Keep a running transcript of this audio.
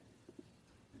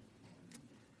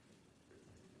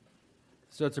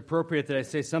So it's appropriate that I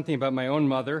say something about my own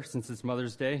mother, since it's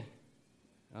Mother's Day.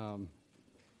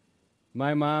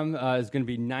 My mom is going to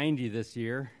be 90 this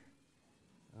year.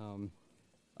 On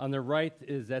the right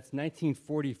that's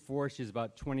 1944. She's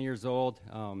about 20 years old.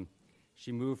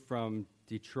 She moved from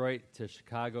Detroit to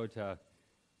Chicago to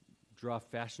draw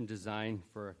fashion design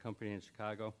for a company in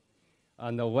Chicago.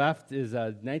 On the left is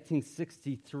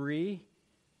 1963.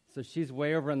 So she's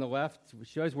way over on the left.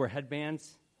 She always wore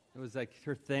headbands. It was like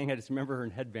her thing. I just remember her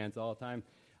in headbands all the time.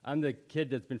 I'm the kid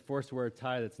that's been forced to wear a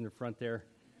tie that's in the front there.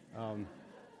 And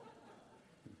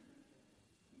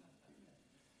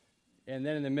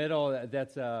then in the middle,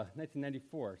 that's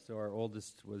 1994. So our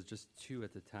oldest was just 2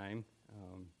 at the time.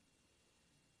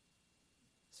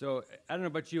 So I don't know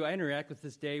about you. I interact with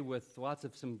this day with lots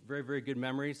of some very, very good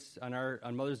memories.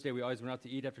 On Mother's Day, we always went out to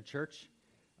eat after church.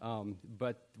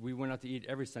 But we went out to eat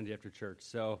every Sunday after church.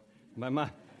 So my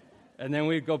mom... And then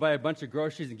we'd go buy a bunch of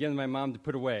groceries and give them to my mom to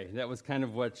put away. That was kind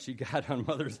of what she got on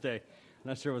Mother's Day. I'm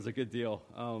not sure it was a good deal.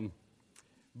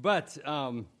 But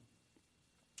I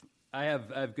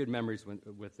have good memories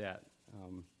with that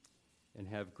and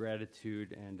have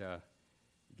gratitude and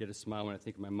get a smile when I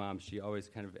think of my mom. She always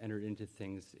kind of entered into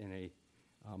things in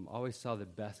always saw the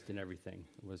best in everything.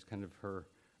 It was kind of her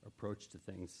approach to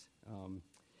things.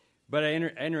 But I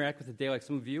interact with the day like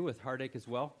some of you with heartache as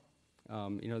well.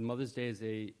 Mother's Day is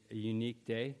a unique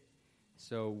day.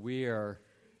 So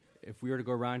if we were to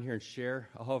go around here and share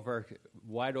all of our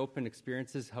wide open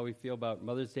experiences, how we feel about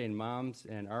Mother's Day and moms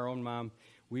and our own mom,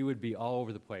 we would be all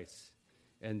over the place.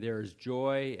 And there is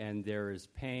joy, and there is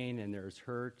pain, and there is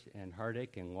hurt, and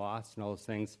heartache, and loss, and all those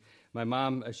things. My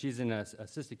mom, she's in an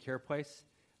assisted care place,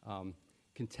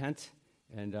 content,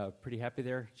 and pretty happy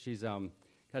there. She's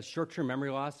got short-term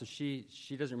memory loss, so she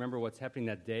doesn't remember what's happening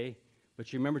that day. But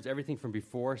she remembers everything from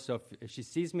before, so if she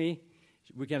sees me,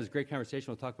 we can have this great conversation,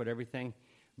 we'll talk about everything,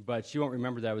 but she won't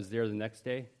remember that I was there the next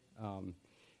day.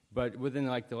 But within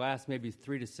the last maybe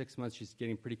 3 to 6 months, she's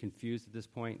getting pretty confused at this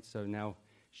point, so now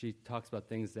she talks about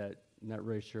things that I'm not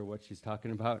really sure what she's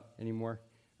talking about anymore.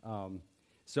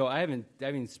 So I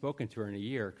haven't spoken to her in a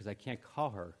year because I can't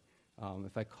call her.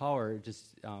 If I call her, if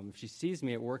she sees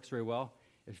me, it works very well.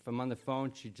 If I'm on the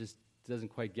phone, she just doesn't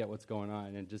quite get what's going on,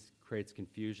 and it just creates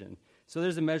confusion. So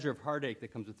there's a measure of heartache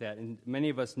that comes with that, and many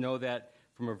of us know that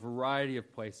from a variety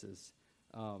of places.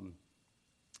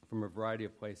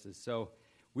 So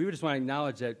we would just want to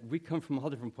acknowledge that we come from all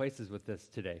different places with this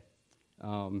today.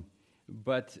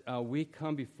 But we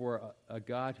come before a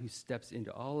God who steps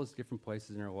into all those different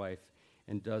places in our life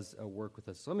and does work with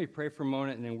us. So let me pray for a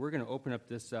moment, and then we're going to open up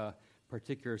this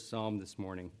particular psalm this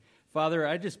morning. Father,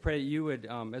 I just pray that you would,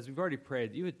 as we've already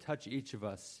prayed, you would touch each of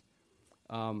us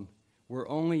where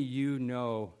only you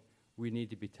know we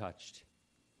need to be touched.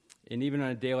 And even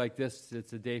on a day like this,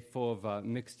 it's a day full of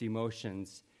mixed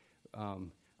emotions.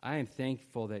 I am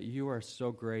thankful that you are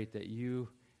so great that you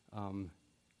can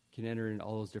enter into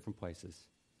all those different places.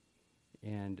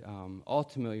 And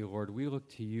ultimately, Lord, we look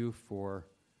to you for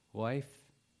life,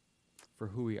 for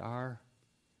who we are,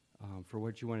 for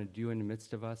what you want to do in the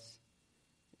midst of us.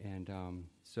 And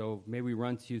so may we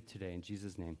run to you today. In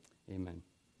Jesus' name, amen.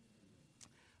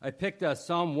 I picked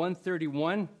Psalm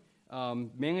 131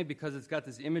 mainly because it's got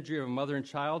this imagery of a mother and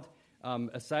child.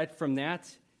 Aside from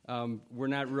that,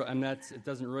 it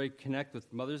doesn't really connect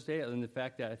with Mother's Day, other than the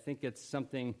fact that I think it's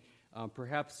something,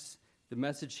 perhaps the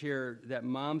message here that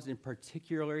moms in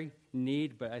particular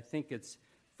need, but I think it's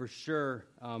for sure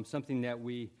something that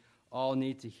we all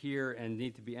need to hear and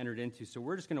need to be entered into. So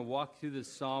we're just going to walk through this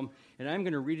psalm, and I'm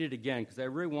going to read it again because I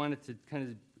really want it to kind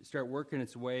of start working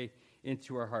its way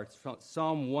into our hearts.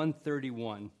 Psalm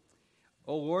 131.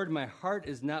 O Lord, my heart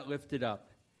is not lifted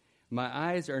up. My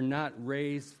eyes are not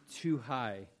raised too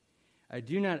high. I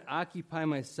do not occupy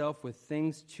myself with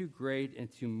things too great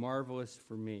and too marvelous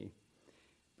for me.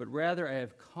 But rather I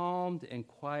have calmed and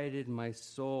quieted my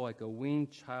soul like a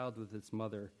weaned child with its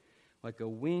mother. Like a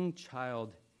weaned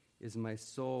child is my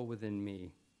soul within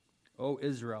me. O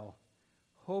Israel,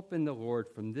 hope in the Lord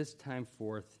from this time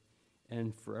forth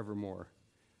and forevermore.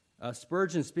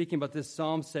 Spurgeon, speaking about this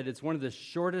psalm, said it's one of the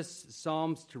shortest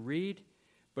psalms to read,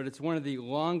 but it's one of the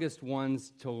longest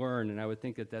ones to learn, and I would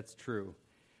think that that's true.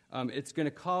 It's going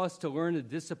to call us to learn the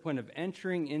discipline of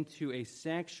entering into a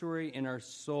sanctuary in our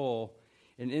soul,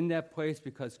 and in that place,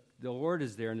 because the Lord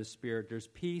is there in the Spirit, there's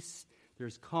peace,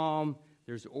 there's calm,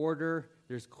 there's order,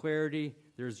 there's clarity,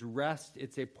 there's rest.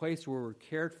 It's a place where we're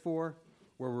cared for,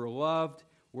 where we're loved,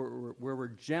 where we're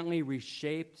gently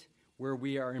reshaped, where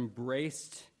we are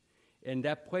embraced. And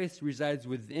that place resides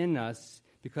within us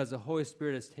because the Holy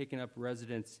Spirit has taken up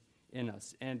residence in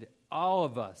us. And all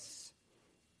of us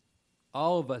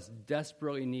All of us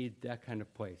desperately need that kind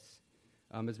of place.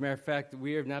 As a matter of fact,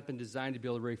 we have not been designed to be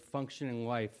able to really function in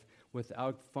life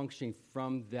without functioning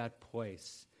from that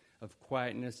place of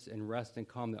quietness and rest and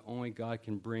calm that only God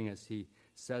can bring as he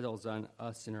settles on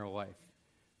us in our life.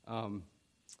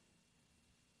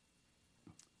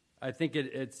 I think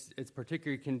it's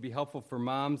particularly can be helpful for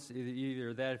moms,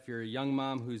 either that if you're a young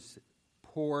mom who's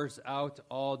pours out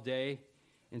all day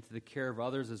into the care of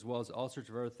others as well as all sorts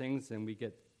of other things, and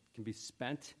can be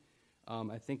spent.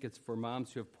 I think it's for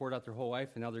moms who have poured out their whole life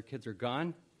and now their kids are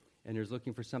gone and they're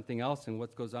looking for something else and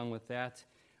what goes on with that.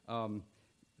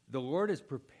 The Lord has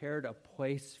prepared a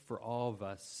place for all of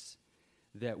us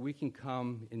that we can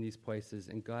come in these places,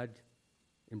 and God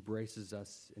embraces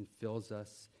us and fills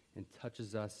us and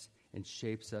touches us and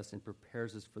shapes us and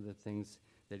prepares us for the things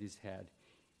that he's had.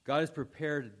 God has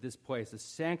prepared this place, a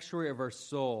sanctuary of our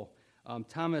soul.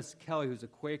 Thomas Kelly, who's a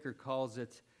Quaker, calls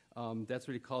it, that's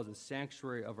what he calls a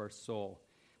sanctuary of our soul.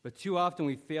 But too often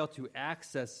we fail to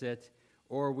access it,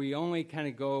 or we only kind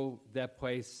of go that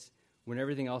place when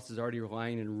everything else is already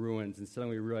lying in ruins, and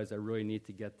suddenly we realize I really need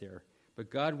to get there.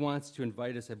 But God wants to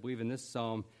invite us, I believe in this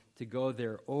psalm, to go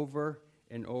there over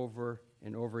and over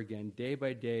and over again, day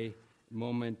by day,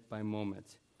 moment by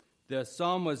moment. The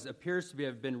psalm appears to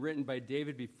have been written by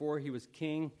David before he was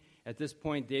king. At this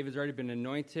point, David's already been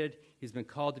anointed. He's been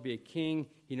called to be a king.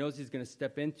 He knows he's going to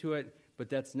step into it, but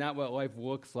that's not what life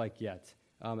looks like yet.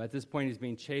 At this point, he's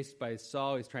being chased by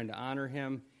Saul. He's trying to honor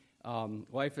him.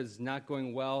 Life is not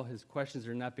going well. His questions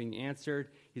are not being answered.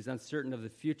 He's uncertain of the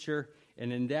future.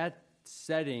 And in that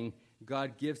setting,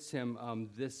 God gives him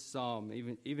this psalm,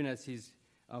 even as he's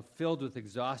filled with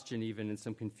exhaustion, even and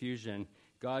some confusion.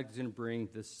 God's going to bring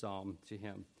this psalm to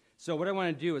him. So what I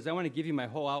want to do is I want to give you my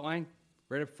whole outline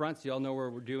right up front so you all know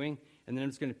what we're doing, and then I'm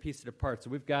just going to piece it apart.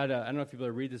 So we've got, I don't know if you'll be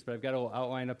able to read this, but I've got a little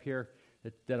outline up here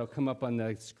that'll come up on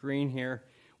the screen here.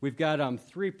 We've got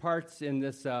 3 parts in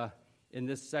this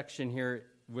section here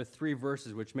with 3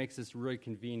 verses, which makes this really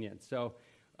convenient. So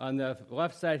on the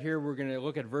left side here, we're going to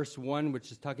look at verse 1,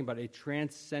 which is talking about a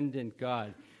transcendent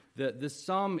God. This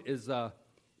psalm is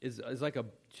like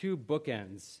 2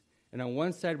 bookends. And on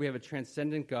one side, we have a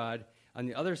transcendent God. On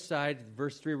the other side,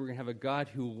 verse 3, we're going to have a God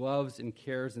who loves and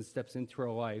cares and steps into our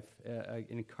life, an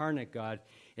incarnate God.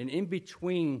 And in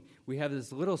between, we have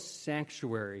this little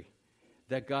sanctuary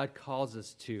that God calls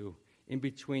us to in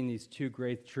between these 2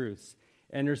 great truths.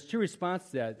 And there's 2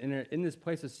 responses to that. In this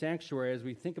place of sanctuary, as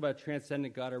we think about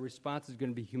transcendent God, our response is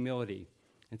going to be humility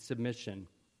and submission.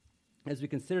 As we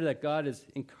consider that God is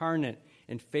incarnate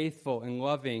and faithful and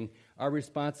loving, our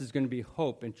response is going to be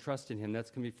hope and trust in him.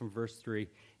 That's going to be from verse 3.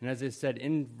 And as I said,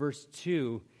 in verse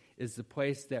 2 is the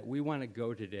place that we want to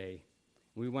go today.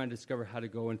 We want to discover how to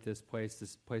go into this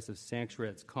place of sanctuary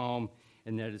that's calm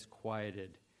and that is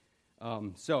quieted.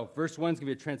 So verse 1 is going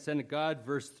to be a transcendent God.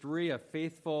 Verse 3, a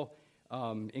faithful,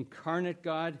 incarnate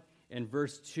God. And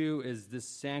verse 2 is this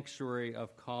sanctuary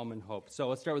of calm and hope. So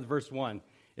let's start with verse 1.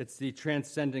 It's the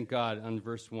transcendent God on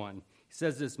verse 1. He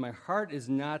says this, "My heart is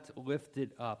not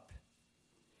lifted up.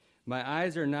 My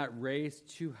eyes are not raised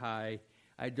too high.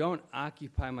 I don't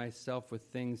occupy myself with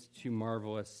things too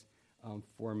marvelous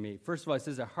for me." First of all, it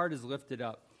says a heart is lifted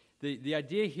up. The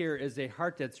idea here is a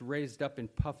heart that's raised up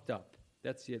and puffed up.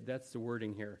 That's the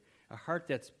wording here. A heart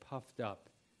that's puffed up.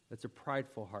 That's a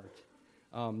prideful heart.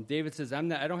 David says, I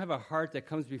don't have a heart that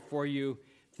comes before you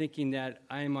thinking that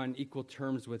I am on equal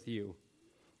terms with you,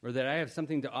 or that I have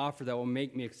something to offer that will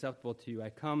make me acceptable to you.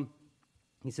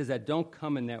 He says, I don't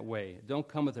come in that way. I don't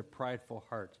come with a prideful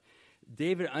heart.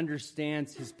 David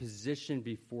understands his position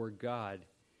before God,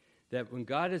 that when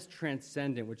God is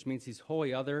transcendent, which means he's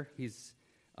wholly other, he's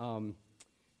the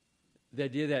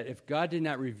idea that if God did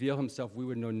not reveal himself, we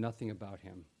would know nothing about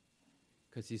him,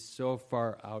 because he's so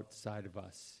far outside of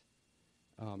us.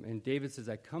 And David says,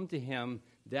 I come to him,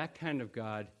 that kind of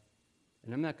God,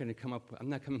 and I'm not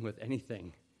coming with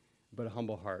anything but a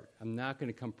humble heart. I'm not going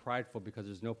to come prideful, because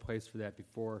there's no place for that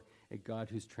before a God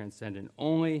who's transcendent.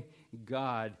 Only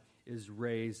God is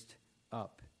raised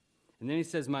up. And then he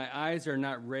says, my eyes are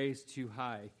not raised too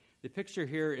high. The picture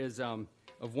here is of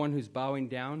one who's bowing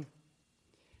down.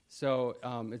 So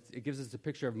it gives us a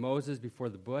picture of Moses before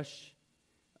the bush.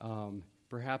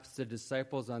 Perhaps the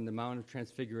disciples on the Mount of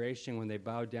Transfiguration when they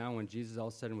bowed down, when Jesus all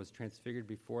of a sudden was transfigured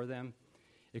before them.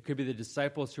 It could be the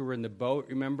disciples who were in the boat,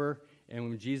 remember, and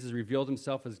when Jesus revealed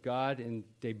himself as God and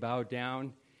they bowed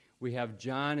down. We have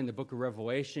John in the book of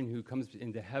Revelation who comes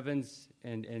into heavens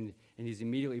and he's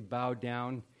immediately bowed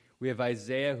down. We have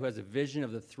Isaiah who has a vision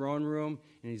of the throne room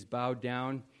and he's bowed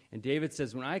down. And David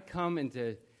says, when I come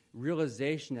into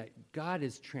realization that God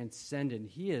is transcendent,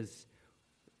 he is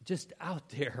just out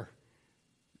there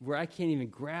where I can't even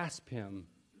grasp him,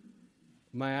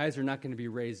 my eyes are not going to be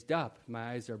raised up.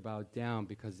 My eyes are bowed down,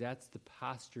 because that's the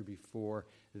posture before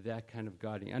that kind of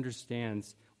God. He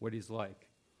understands what he's like.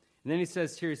 And then he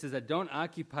says here, I don't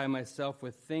occupy myself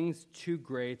with things too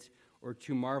great or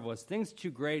too marvelous. Things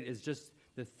too great is just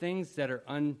the things that are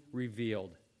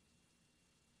unrevealed.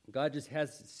 God just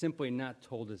has simply not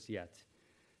told us yet.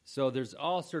 So there's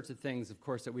all sorts of things, of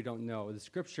course, that we don't know. The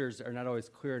scriptures are not always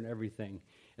clear in everything.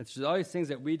 And so there's all these things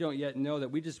that we don't yet know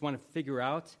that we just want to figure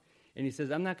out. And he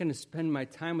says, I'm not going to spend my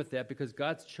time with that, because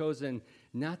God's chosen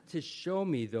not to show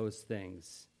me those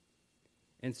things.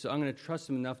 And so I'm going to trust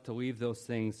him enough to leave those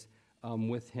things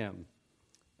with him.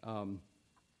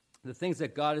 The things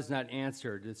that God has not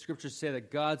answered. The scriptures say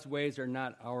that God's ways are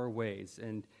not our ways.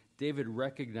 And David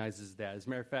recognizes that. As a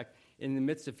matter of fact, in the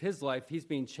midst of his life, he's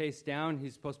being chased down.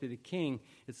 He's supposed to be the king.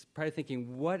 It's probably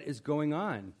thinking, what is going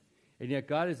on? And yet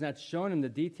God has not shown him the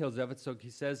details of it. So he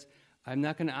says, I'm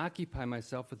not going to occupy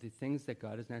myself with the things that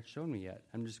God has not shown me yet.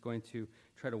 I'm just going to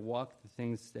try to walk the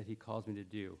things that he calls me to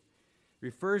do. It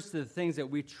refers to the things that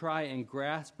we try and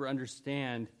grasp or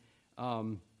understand,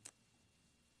 and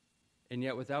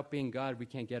yet without being God, we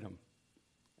can't get them.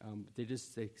 They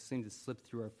seem to slip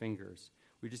through our fingers.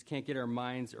 We just can't get our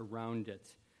minds around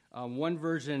it. One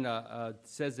version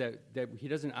says that he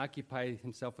doesn't occupy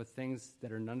himself with things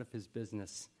that are none of his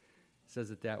business. It says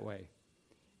it that way.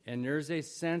 And there's a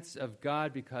sense of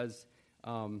God because,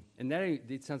 and that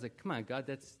it sounds like, come on, God,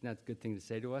 that's not a good thing to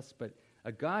say to us, but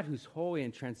a God who's holy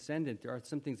and transcendent, there are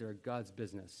some things that are God's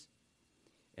business.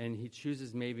 And he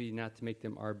chooses maybe not to make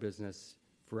them our business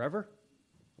forever,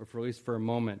 or for at least for a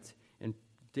moment. And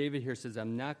David here says,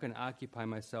 I'm not going to occupy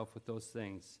myself with those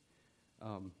things.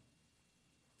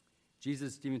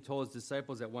 Jesus even told his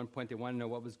disciples at one point they want to know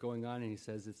what was going on, and he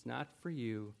says, it's not for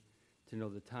you to know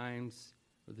the times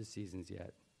or the seasons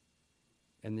yet.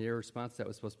 And their response to that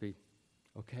was supposed to be,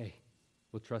 okay,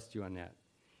 we'll trust you on that.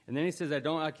 And then he says, I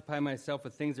don't occupy myself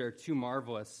with things that are too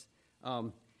marvelous.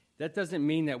 That doesn't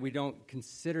mean that we don't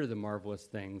consider the marvelous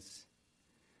things,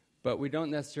 but we don't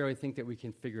necessarily think that we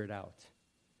can figure it out.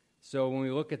 So when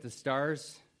we look at the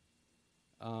stars,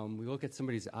 we look at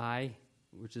somebody's eye,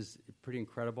 which is pretty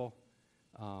incredible.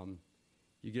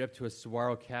 You get up to a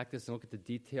saguaro cactus and look at the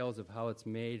details of how it's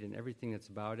made and everything that's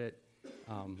about it.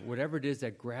 Whatever it is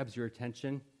that grabs your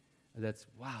attention, that's,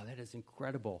 wow, that is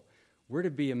incredible. We're to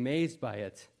be amazed by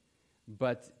it,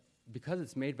 but because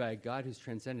it's made by a God who's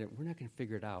transcendent, we're not going to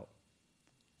figure it out.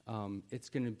 It's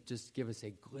going to just give us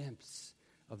a glimpse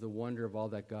of the wonder of all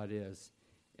that God is.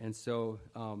 And so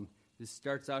this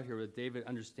starts out here with David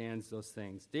understands those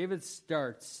things. David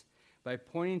starts by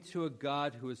pointing to a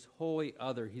God who is wholly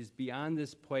other. He's beyond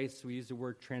this place. We use the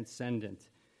word transcendent.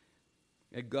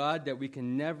 A God that we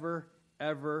can never,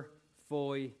 ever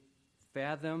fully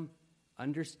fathom,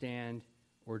 understand,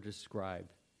 or describe.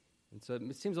 And so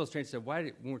it seems a little strange to say,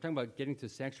 when we're talking about getting to a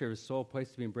sanctuary of a soul, a place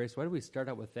to be embraced, why do we start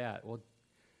out with that? Well,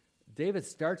 David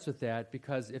starts with that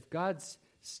because if God's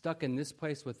stuck in this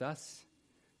place with us,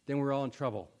 then we're all in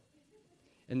trouble.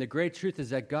 And the great truth is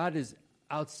that God is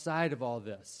outside of all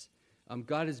this.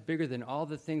 God is bigger than all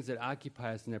the things that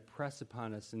occupy us and that press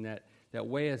upon us and that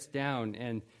weigh us down.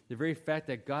 And the very fact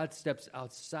that God steps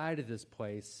outside of this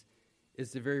place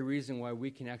is the very reason why we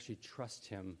can actually trust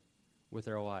him with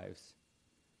our lives,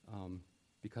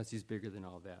 because he's bigger than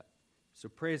all that. So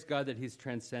praise God that he's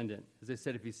transcendent. As I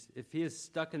said, if he is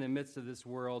stuck in the midst of this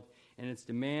world and its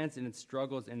demands and its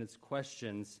struggles and its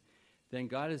questions, then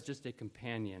God is just a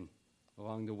companion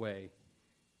along the way,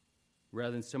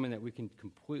 rather than someone that we can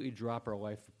completely drop our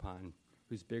life upon,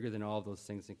 who's bigger than all of those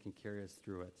things and can carry us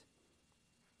through it.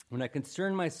 When I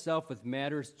concern myself with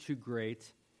matters too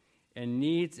great and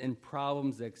needs and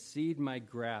problems that exceed my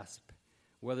grasp,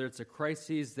 whether it's the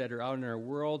crises that are out in our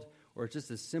world or just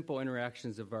the simple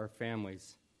interactions of our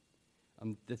families,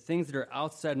 the things that are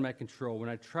outside my control, when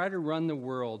I try to run the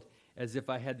world as if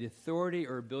I had the authority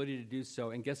or ability to do so,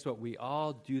 and guess what? We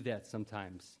all do that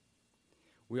sometimes.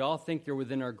 We all think they're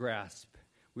within our grasp.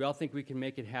 We all think we can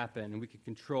make it happen, and we can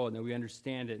control it, and that we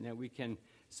understand it, and that we can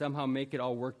somehow make it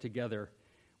all work together.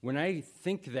 When I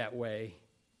think that way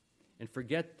and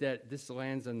forget that this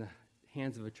lands on the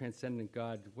hands of a transcendent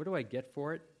God, what do I get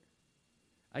for it?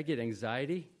 I get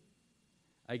anxiety.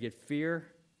 I get fear.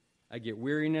 I get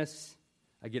weariness.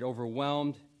 I get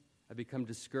overwhelmed. I become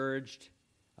discouraged.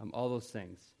 All those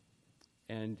things.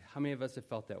 And how many of us have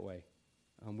felt that way?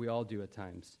 We all do at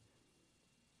times.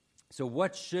 So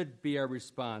what should be our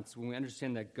response when we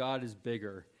understand that God is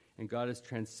bigger and God is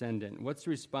transcendent? What's the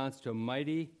response to a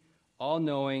mighty,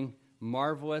 all-knowing,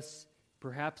 marvelous,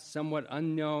 perhaps somewhat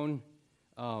unknown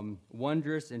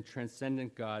wondrous and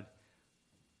transcendent God,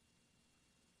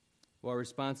 well, our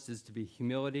response is to be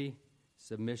humility,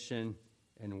 submission,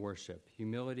 and worship.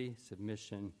 Humility,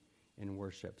 submission, and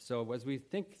worship. So as we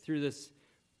think through this,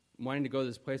 wanting to go to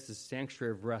this place, this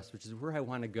sanctuary of rest, which is where I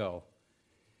want to go,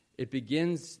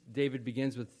 David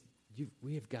begins with,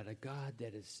 we have got a God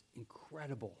that is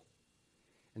incredible.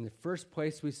 And the first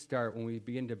place we start when we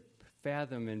begin to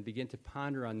fathom and begin to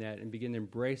ponder on that and begin to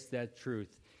embrace that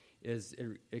truth is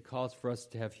it calls for us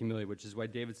to have humility, which is why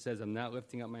David says, I'm not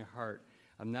lifting up my heart.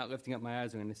 I'm not lifting up my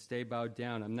eyes. I'm going to stay bowed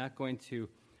down. I'm not going to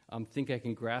think I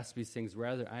can grasp these things.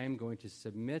 Rather, I am going to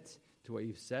submit to what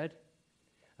you've said.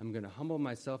 I'm going to humble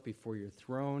myself before your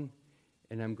throne,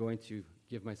 and I'm going to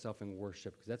give myself in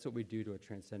worship, because that's what we do to a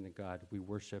transcendent God. We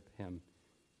worship him.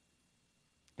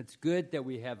 It's good that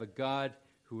we have a God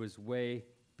who is way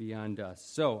beyond us.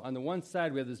 So, on the one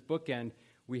side, we have this bookend.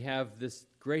 We have this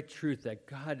great truth that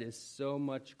God is so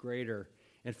much greater.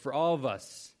 And for all of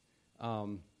us,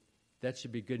 that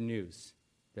should be good news,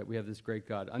 that we have this great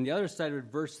God. On the other side of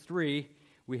verse 3,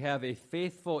 we have a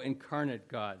faithful incarnate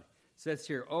God. It says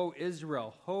here, O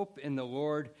Israel, hope in the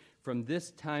Lord from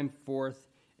this time forth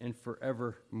and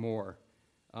forevermore.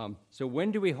 So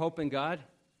when do we hope in God?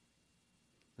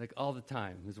 Like all the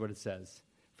time is what it says.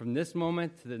 From this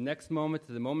moment to the next moment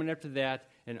to the moment after that,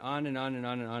 and on and on and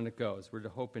on and on it goes. We're to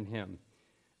hope in him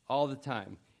all the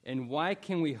time. And why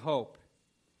can we hope?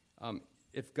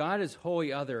 If God is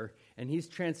wholly other and he's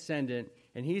transcendent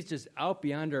and he's just out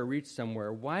beyond our reach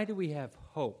somewhere, why do we have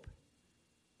hope?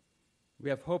 We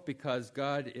have hope because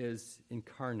God is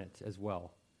incarnate as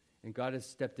well. And God has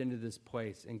stepped into this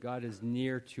place, and God is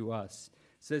near to us.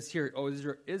 It says here, O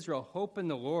Israel, hope in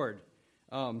the Lord.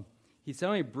 He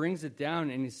suddenly brings it down,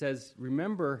 and he says,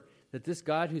 remember that this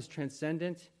God who's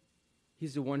transcendent,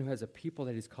 he's the one who has a people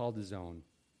that he's called his own.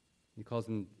 He calls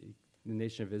them the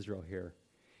nation of Israel here.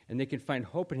 And they can find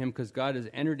hope in him because God has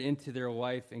entered into their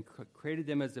life and created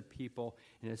them as a people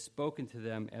and has spoken to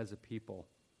them as a people.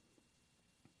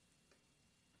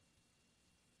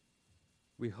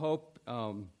 We hope,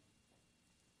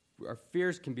 our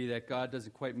fears can be that God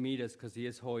doesn't quite meet us because he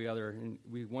is wholly other, and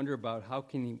we wonder about how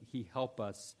can he help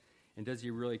us, and does he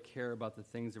really care about the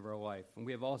things of our life? And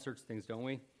we have all sorts of things, don't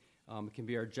we? It can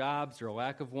be our jobs or a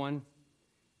lack of one.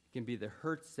 It can be the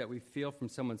hurts that we feel from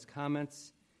someone's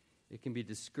comments. It can be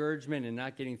discouragement and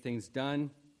not getting things done.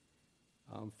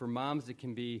 For moms, it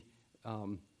can be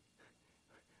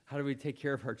how do we take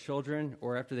care of our children,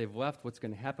 or after they've left, what's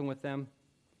going to happen with them?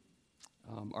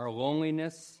 Our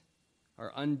loneliness,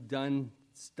 our undone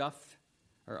stuff,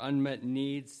 our unmet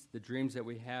needs, the dreams that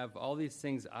we have, all these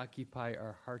things occupy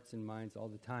our hearts and minds all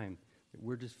the time.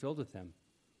 We're just filled with them.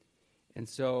 And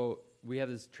so we have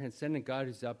this transcendent God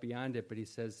who's out beyond it, but he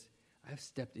says, I've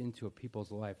stepped into a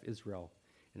people's life, Israel,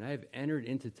 and I have entered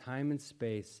into time and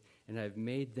space, and I've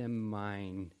made them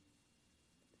mine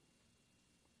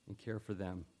and care for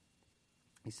them.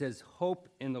 He says, hope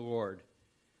in the Lord.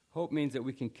 Hope means that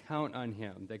we can count on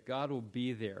him, that God will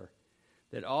be there,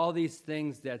 that all these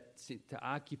things that to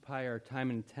occupy our time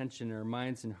and attention, our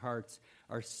minds and hearts,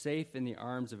 are safe in the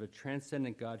arms of a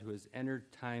transcendent God who has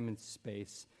entered time and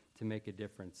space to make a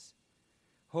difference.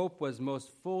 Hope was most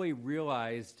fully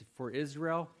realized for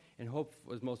Israel, and hope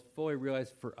was most fully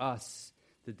realized for us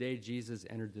the day Jesus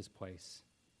entered this place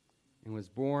and was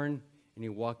born, and he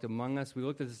walked among us. We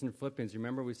looked at this in Philippians.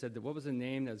 Remember, we said that what was the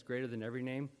name that was greater than every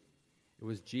name? It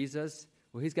was Jesus.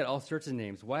 Well, he's got all sorts of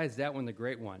names. Why is that one the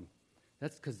great one?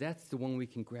 That's because that's the one we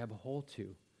can grab a hold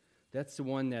to. That's the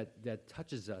one that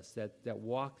touches us, that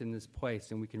walked in this place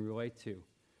and we can relate to.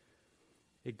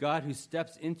 A God who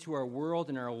steps into our world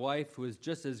and our life, who is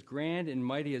just as grand and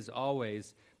mighty as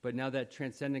always, but now that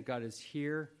transcendent God is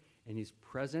here, and he's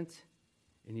present,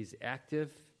 and he's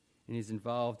active, and he's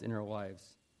involved in our lives.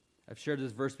 I've shared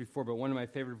this verse before, but one of my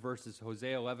favorite verses,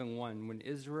 Hosea 11:1. When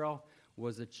Israel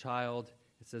was a child,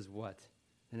 it says what?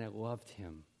 And I loved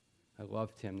him. I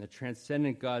loved him. The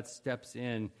transcendent God steps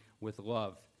in with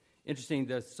love. Interesting,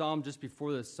 the psalm just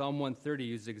before this, Psalm 130,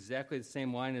 uses exactly the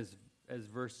same line as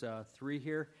verse 3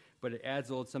 here, but it adds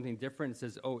a little something different. It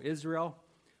says, O Israel,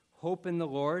 hope in the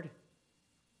Lord,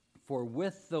 for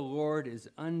with the Lord is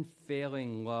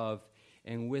unfailing love,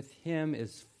 and with him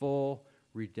is full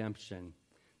redemption.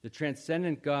 The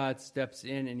transcendent God steps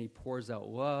in and he pours out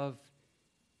love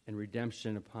and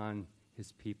redemption upon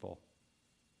his people.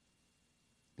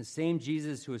 The same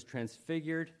Jesus who was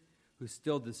transfigured, who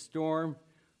stilled the storm,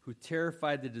 who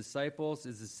terrified the disciples,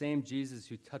 is the same Jesus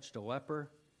who touched a leper,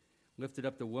 lifted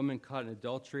up the woman caught in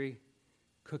adultery,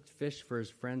 cooked fish for his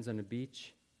friends on a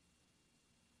beach,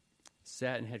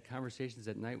 sat and had conversations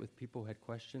at night with people who had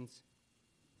questions.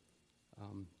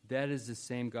 That is the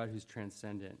same God who's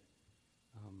transcendent.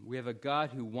 We have a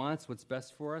God who wants what's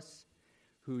best for us,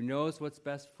 who knows what's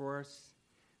best for us,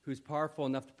 who's powerful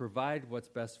enough to provide what's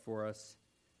best for us,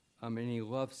 and he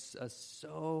loves us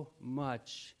so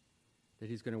much that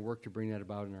he's going to work to bring that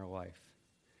about in our life.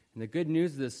 And the good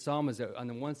news of this psalm is that on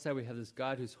the one side we have this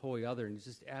God who's holy other, and he's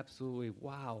just absolutely,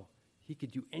 wow, he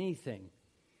could do anything.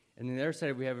 And on the other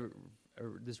side we have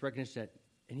this recognition that,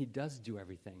 and he does do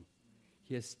everything.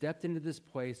 He has stepped into this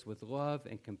place with love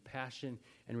and compassion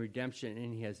and redemption,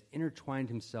 and he has intertwined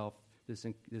himself, this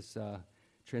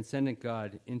transcendent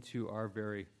God, into our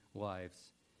very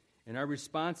lives. And our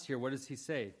response here, what does he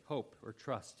say? Hope or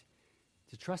trust.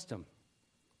 To trust him.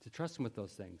 To trust him with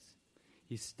those things.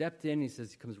 He stepped in, he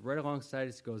says, he comes right alongside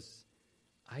us, goes,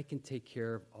 I can take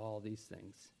care of all these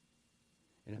things.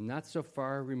 And I'm not so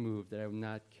far removed that I'm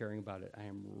not caring about it. I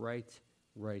am right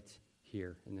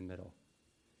here in the middle.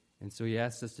 And so he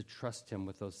asks us to trust him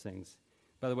with those things.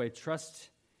 By the way, trust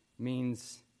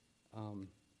means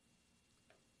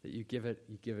that you give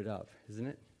it up, isn't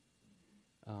it?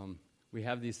 We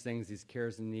have these things, these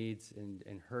cares and needs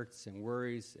and hurts and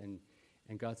worries, and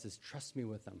God says, trust me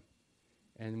with them.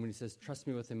 And when he says, trust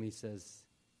me with them, he says,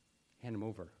 hand them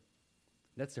over.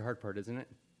 That's the hard part, isn't it?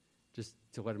 Just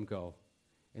to let him go.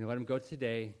 And let him go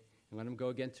today, and let him go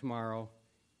again tomorrow,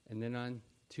 and then on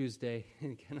Tuesday,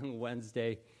 and again on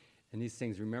Wednesday, and these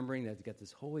things, remembering that he's got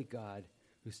this holy God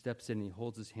who steps in and he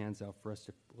holds his hands out for us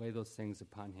to lay those things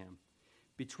upon him.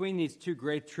 Between these two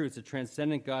great truths, a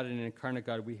transcendent God and an incarnate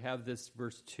God, we have this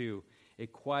verse 2, a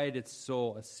quieted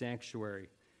soul, a sanctuary,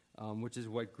 which is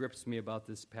what grips me about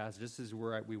this passage. This is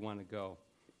where we want to go.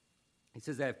 He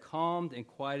says, I have calmed and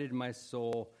quieted my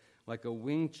soul like a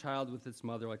winged child with its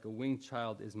mother, like a winged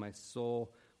child is my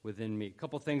soul within me. A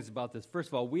couple things about this. First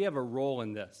of all, we have a role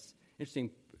in this.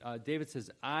 Interesting, David says,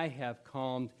 I have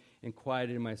calmed and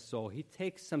quieted my soul. He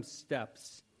takes some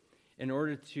steps in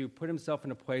order to put himself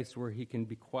in a place where he can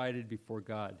be quieted before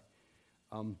God.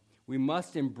 We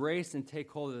must embrace and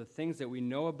take hold of the things that we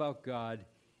know about God,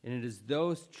 and it is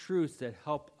those truths that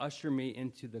help usher me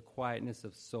into the quietness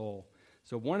of soul.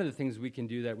 So one of the things we can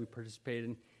do that we participate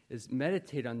in is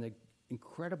meditate on the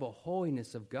incredible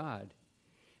holiness of God.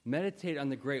 Meditate on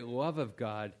the great love of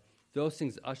God. Those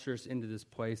things usher us into this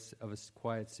place of a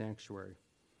quiet sanctuary.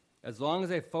 As long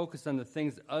as I focus on the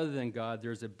things other than God,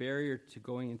 there's a barrier to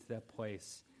going into that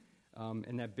place.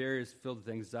 And that barrier is filled with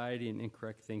anxiety and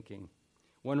incorrect thinking.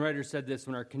 One writer said this,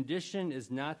 when our condition is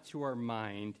not to our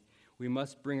mind, we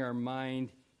must bring our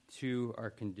mind to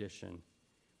our condition.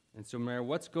 And so no matter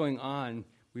what's going on,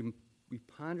 we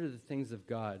ponder the things of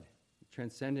God,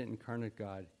 transcendent, incarnate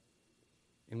God,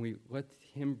 and we let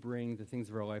him bring the things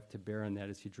of our life to bear on that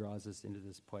as he draws us into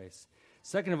this place.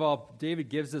 Second of all, David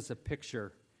gives us a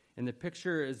picture, and the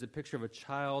picture is the picture of a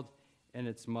child and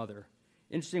its mother.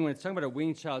 Interesting, when it's talking about a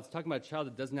weaned child, it's talking about a child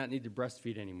that does not need to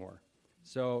breastfeed anymore.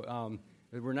 So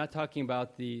we're not talking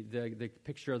about the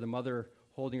picture of the mother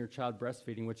holding her child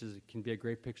breastfeeding, which can be a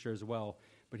great picture as well.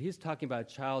 But he's talking about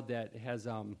a child that has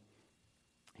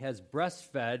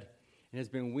breastfed and has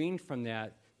been weaned from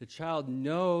that. The child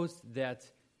knows that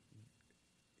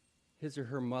his or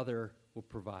her mother will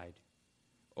provide.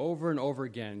 Over and over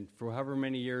again, for however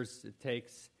many years it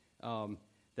takes,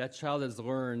 that child has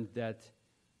learned that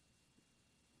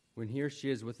when he or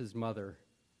she is with his mother,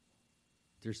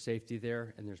 there's safety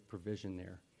there and there's provision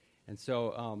there. And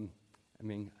so, I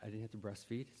didn't have to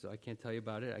breastfeed, so I can't tell you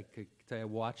about it. I could tell you I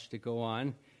watched it go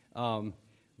on.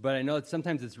 But I know that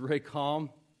sometimes it's really calm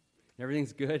and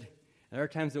everything's good. And there are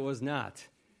times it was not.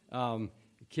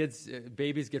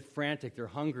 Babies get frantic, they're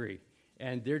hungry,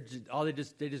 and they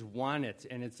just want it,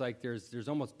 and it's like there's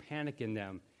almost panic in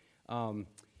them.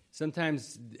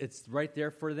 Sometimes it's right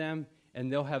there for them,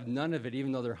 and they'll have none of it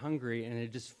even though they're hungry, and they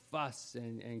just fuss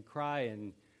and cry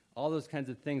and all those kinds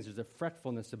of things. There's a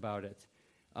fretfulness about it.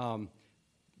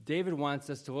 David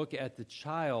wants us to look at the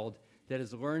child that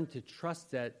has learned to trust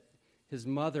that his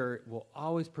mother will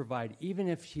always provide, even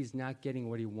if she's not getting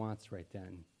what he wants right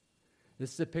then.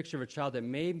 This is a picture of a child that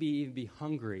may even be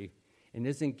hungry and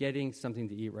isn't getting something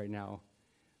to eat right now.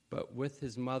 But with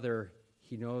his mother,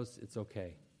 he knows it's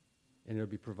okay, and it'll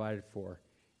be provided for.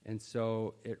 And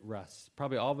so it rests.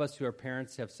 Probably all of us who are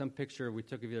parents have some picture we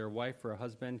took of either a wife or a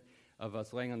husband of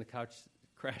us laying on the couch,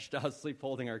 crashed out, asleep,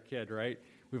 holding our kid, right?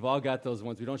 We've all got those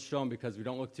ones. We don't show them because we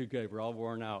don't look too good. We're all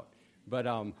worn out. But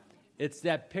it's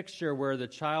that picture where the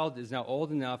child is now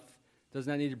old enough, does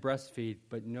not need to breastfeed,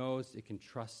 but knows it can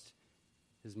trust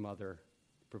his mother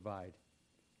to provide,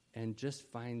 and just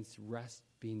finds rest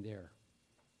being there.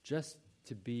 Just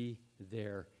to be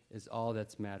there is all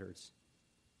that matters.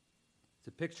 It's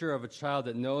a picture of a child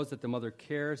that knows that the mother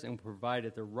cares and will provide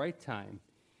at the right time.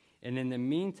 And in the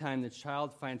meantime, the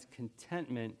child finds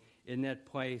contentment in that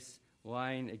place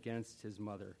lying against his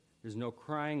mother. There's no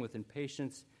crying with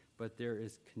impatience, but there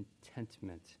is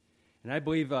contentment. And I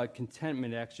believe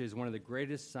contentment actually is one of the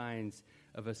greatest signs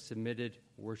of a submitted,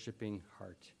 worshiping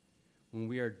heart. When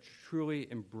we are truly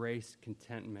embrace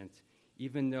contentment,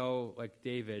 even though, like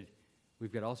David,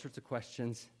 we've got all sorts of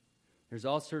questions, there's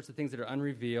all sorts of things that are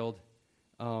unrevealed,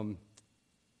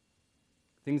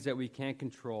 things that we can't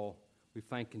control, we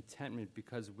find contentment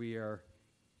because we are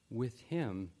with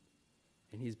him,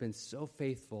 and he's been so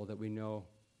faithful that we know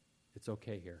it's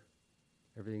okay here.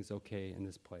 Everything's okay in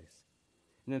this place.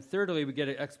 And then thirdly, we get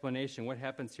an explanation. What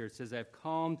happens here? It says, I've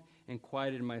calmed and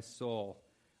quieted my soul.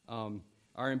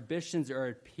 Our ambitions are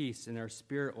at peace, and our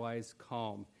spirit lies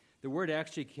calm. The word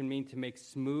actually can mean to make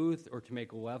smooth or to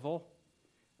make level.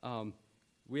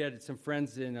 We had some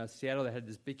friends in Seattle that had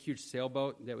this big, huge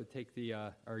sailboat that would take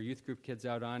our youth group kids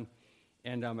out on.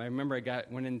 And I remember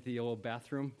went into the little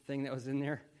bathroom thing that was in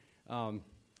there.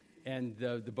 And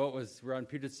the boat we're on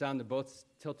Puget Sound, the boat's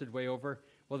tilted way over.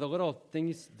 Well, the little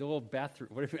bathroom,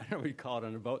 I don't know what you call it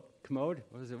on a boat, commode?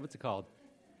 What's it called?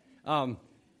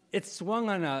 It swung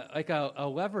on a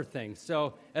lever thing.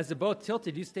 So as the boat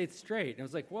tilted, you stayed straight. And it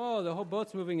was like, whoa, the whole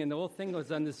boat's moving, and the whole thing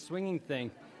was on this swinging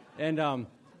thing. And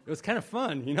it was kind of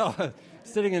fun,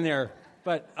 sitting in there.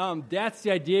 But that's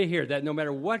the idea here, that no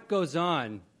matter what goes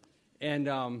on, and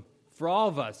for all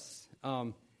of us,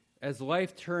 as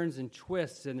life turns and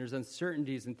twists and there's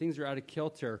uncertainties and things are out of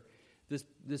kilter,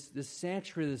 this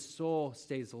sanctuary of the soul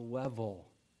stays level.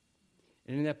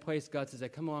 And in that place, God says, I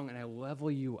come along and I level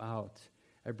you out.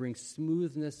 I bring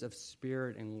smoothness of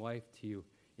spirit and life to you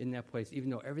in that place,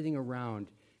 even though everything around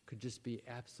could just be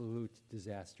absolute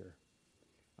disaster.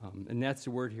 And that's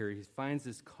the word here. He finds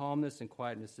this calmness and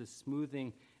quietness, this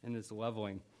smoothing and this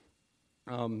leveling.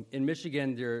 In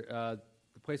Michigan, the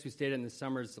place we stayed in the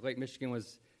summers, Lake Michigan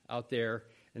was out there,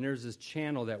 and there was this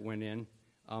channel that went in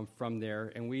from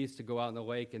there, and we used to go out in the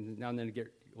lake, and now and then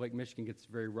Lake Michigan gets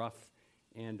very rough,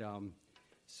 and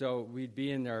so we'd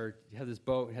be in there, had this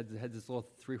boat, had this little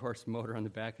 3-horse motor on the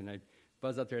back, and I'd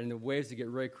buzz out there, and the waves would get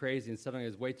really crazy, and suddenly it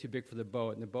was way too big for the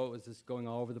boat, and the boat was just going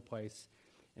all over the place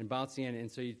and bouncing in,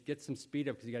 and so you'd get some speed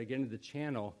up because you got to get into the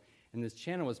channel, and this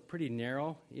channel was pretty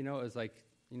narrow, it was like,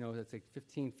 it's like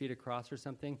 15 feet across or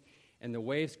something, and the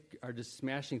waves are just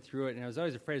smashing through it, and I was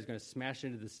always afraid it was going to smash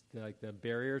into the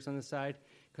barriers on the side,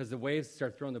 because the waves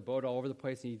start throwing the boat all over the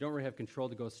place, and you don't really have control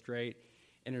to go straight,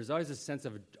 and there's always a sense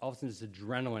of all of a sudden this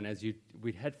adrenaline as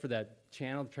we'd head for that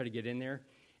channel to try to get in there,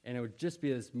 and it would just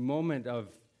be this moment of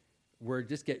where it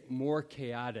just get more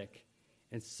chaotic,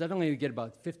 and suddenly we get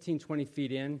about 15, 20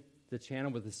 feet in the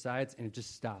channel with the sides, and it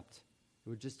just stopped. It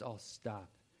would just all stop.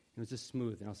 It was just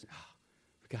smooth, and I was like,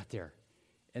 we got there.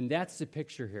 And that's the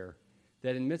picture here,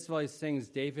 that in the midst of all these things,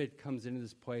 David comes into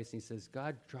this place, and he says,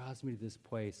 God draws me to this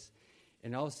place,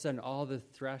 and all of a sudden, all the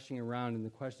thrashing around and the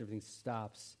question of everything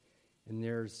stops, and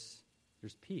there's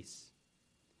peace,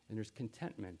 and there's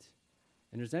contentment,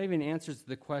 and there's not even answers to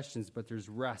the questions, but there's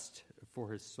rest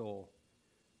for his soul.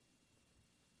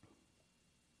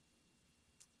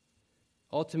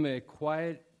 Ultimately, a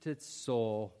quieted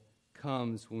soul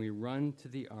comes when we run to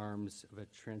the arms of a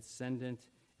transcendent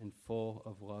and full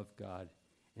of love God,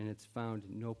 and it's found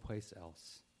no place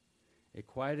else. A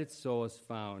quieted soul is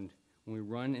found when we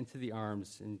run into the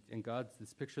arms, and God's,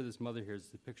 this picture of this mother here is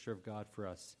the picture of God for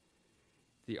us,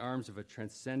 the arms of a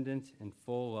transcendent and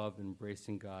full love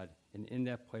embracing God, and in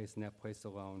that place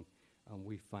alone,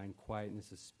 we find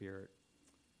quietness of spirit.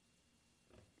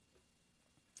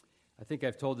 I think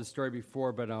I've told this story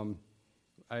before, but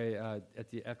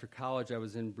after college, I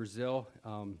was in Brazil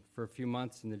for a few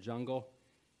months in the jungle,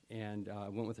 and I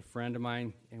went with a friend of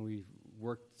mine, and we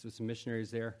worked with some missionaries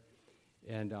there,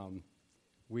 and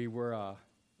we were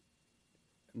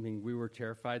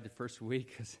terrified the first week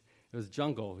because it was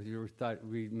jungle.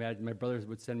 My brothers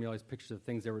would send me all these pictures of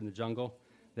things that were in the jungle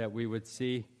that we would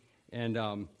see, and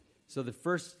so the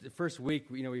first week,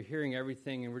 we were hearing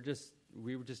everything, and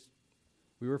we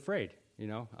were afraid,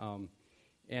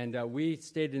 and we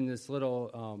stayed in this little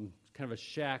kind of a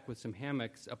shack with some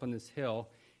hammocks up on this hill,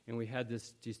 and we had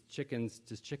this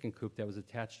chicken coop that was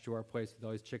attached to our place with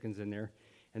all these chickens in there,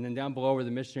 and then down below where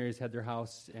the missionaries had their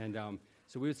house, and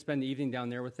so we would spend the evening down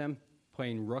there with them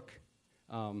playing Rook,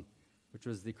 which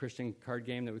was the Christian card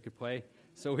game that we could play.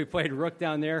 So we played Rook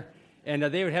down there, and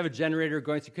they would have a generator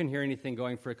going, so you couldn't hear anything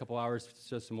going for a couple hours,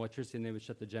 so some electricity, and they would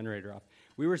shut the generator off.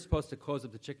 We were supposed to close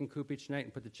up the chicken coop each night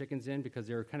and put the chickens in because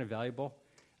they were kind of valuable.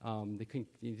 You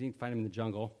didn't find them in the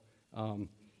jungle.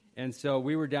 And so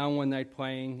we were down one night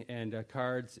playing and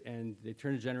cards, and they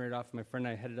turned the generator off. My friend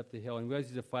and I headed up the hill, and we always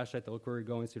use a flashlight to look where we're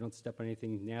going so we don't step on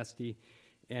anything nasty.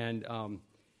 And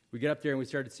we get up there, and we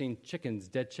started seeing chickens,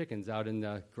 dead chickens, out in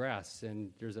the grass.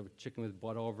 And there's a chicken with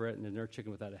blood over it, and another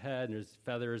chicken without a head, and there's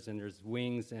feathers, and there's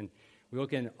wings. And we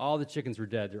look in, all the chickens were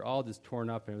dead. They're all just torn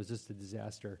up, and it was just a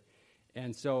disaster.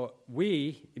 And so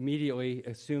we immediately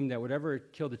assumed that whatever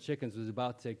killed the chickens was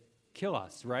about to kill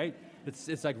us, right?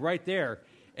 It's like right there.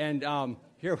 And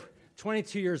here,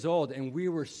 22 years old, and we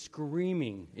were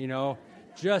screaming,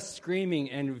 just screaming,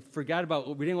 and we forgot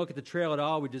about, we didn't look at the trail at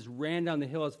all. We just ran down the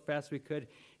hill as fast as we could,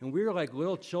 and we were like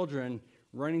little children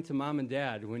running to mom and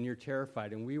dad when you're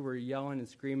terrified, and we were yelling and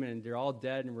screaming, and they're all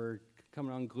dead, and we're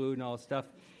coming unglued and all this stuff.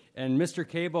 And Mr.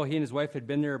 Cable, he and his wife had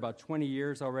been there about 20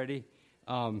 years already.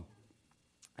 I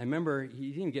remember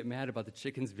he didn't get mad about the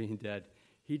chickens being dead.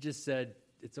 He just said,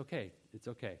 it's okay, it's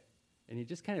okay. And he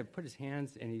just kind of put his hand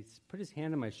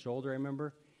on my shoulder, I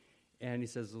remember, and he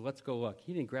says, let's go look.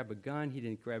 He didn't grab a gun. He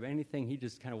didn't grab anything. He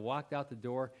just kind of walked out the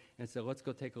door and said, let's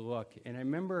go take a look. And I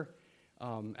remember,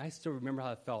 I still remember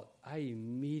how it felt. I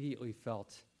immediately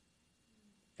felt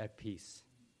at peace.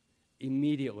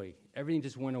 Immediately. Everything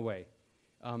just went away.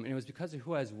 And it was because of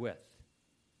who I was with.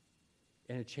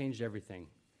 And it changed everything.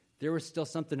 There was still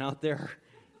something out there,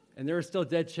 and there were still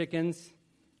dead chickens.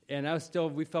 And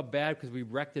we felt bad because we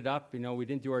wrecked it up. We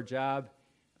didn't do our job.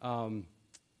 But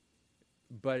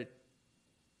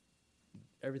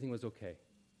everything was okay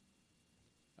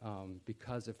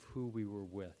because of who we were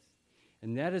with.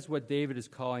 And that is what David is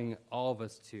calling all of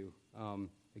us to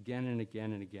again and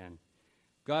again and again.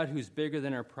 God, who's bigger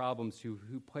than our problems,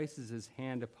 who places his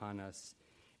hand upon us.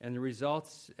 And the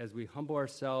results, as we humble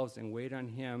ourselves and wait on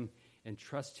him and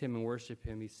trust him and worship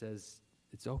him, he says,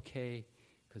 it's okay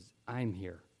because I'm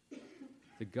here.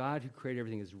 The God who created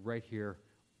everything is right here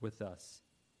with us.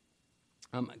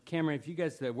 Cameron, if you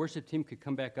guys, the worship team, could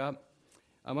come back up.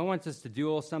 I want us to do a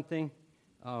little something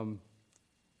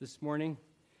this morning.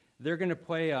 They're going to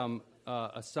play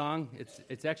a song.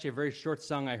 It's actually a very short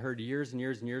song I heard years and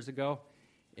years and years ago.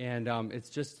 And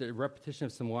it's just a repetition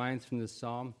of some lines from this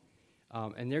psalm.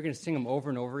 And they're going to sing them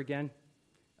over and over again.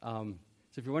 So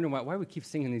if you're wondering why we keep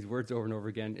singing these words over and over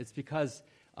again, it's because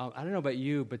I don't know about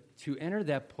you, but to enter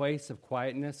that place of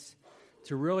quietness,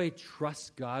 to really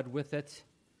trust God with it,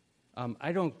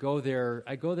 I don't go there.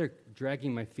 I go there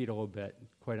dragging my feet a little bit,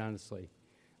 quite honestly.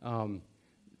 When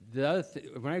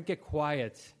I get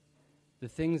quiet, the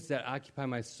things that occupy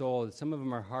my soul, some of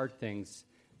them are hard things,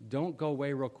 don't go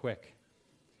away real quick.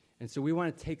 And so we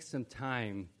want to take some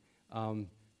time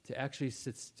to actually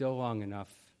sit still long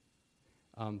enough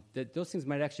that those things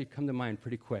might actually come to mind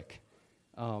pretty quick.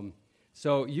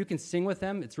 So you can sing with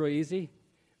them. It's really easy.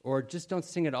 Or just don't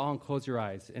sing at all and close your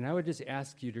eyes. And I would just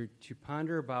ask you to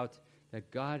ponder about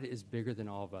that God is bigger than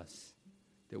all of us,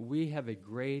 that we have a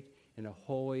great and a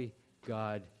holy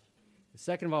God.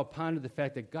 Second of all, ponder the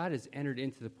fact that God has entered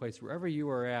into the place wherever you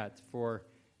are at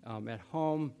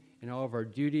home, and all of our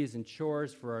duties and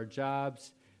chores, for our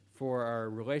jobs, for our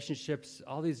relationships,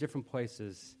 all these different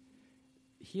places.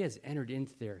 He has entered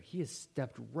into there. He has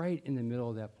stepped right in the middle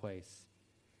of that place.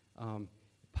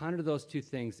 Ponder those two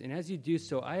things. And as you do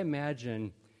so, I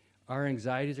imagine our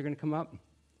anxieties are going to come up,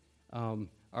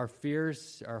 our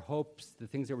fears, our hopes, the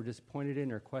things that we're disappointed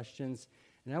in, our questions.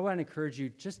 And I want to encourage you,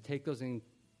 just take those and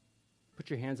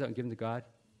put your hands out and give them to God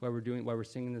while we're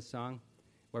singing this song,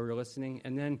 while we're listening.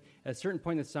 And then at a certain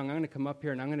point in the song, I'm going to come up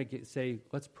here and I'm going to say,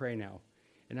 let's pray now.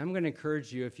 And I'm going to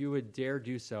encourage you, if you would dare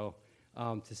do so,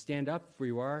 to stand up where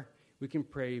you are. We can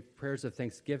pray prayers of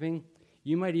thanksgiving.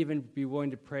 You might even be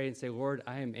willing to pray and say, Lord,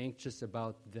 I am anxious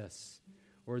about this,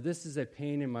 or this is a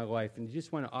pain in my life, and you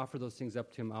just want to offer those things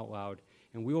up to him out loud,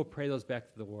 and we will pray those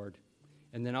back to the Lord.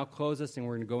 And then I'll close us, and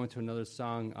we're going to go into another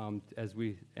song as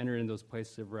we enter into those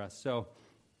places of rest. So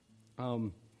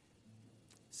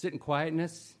sit in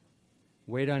quietness,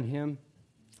 wait on him.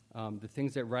 The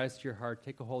things that rise to your heart,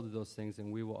 take a hold of those things,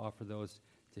 and we will offer those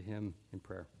to him in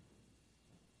prayer.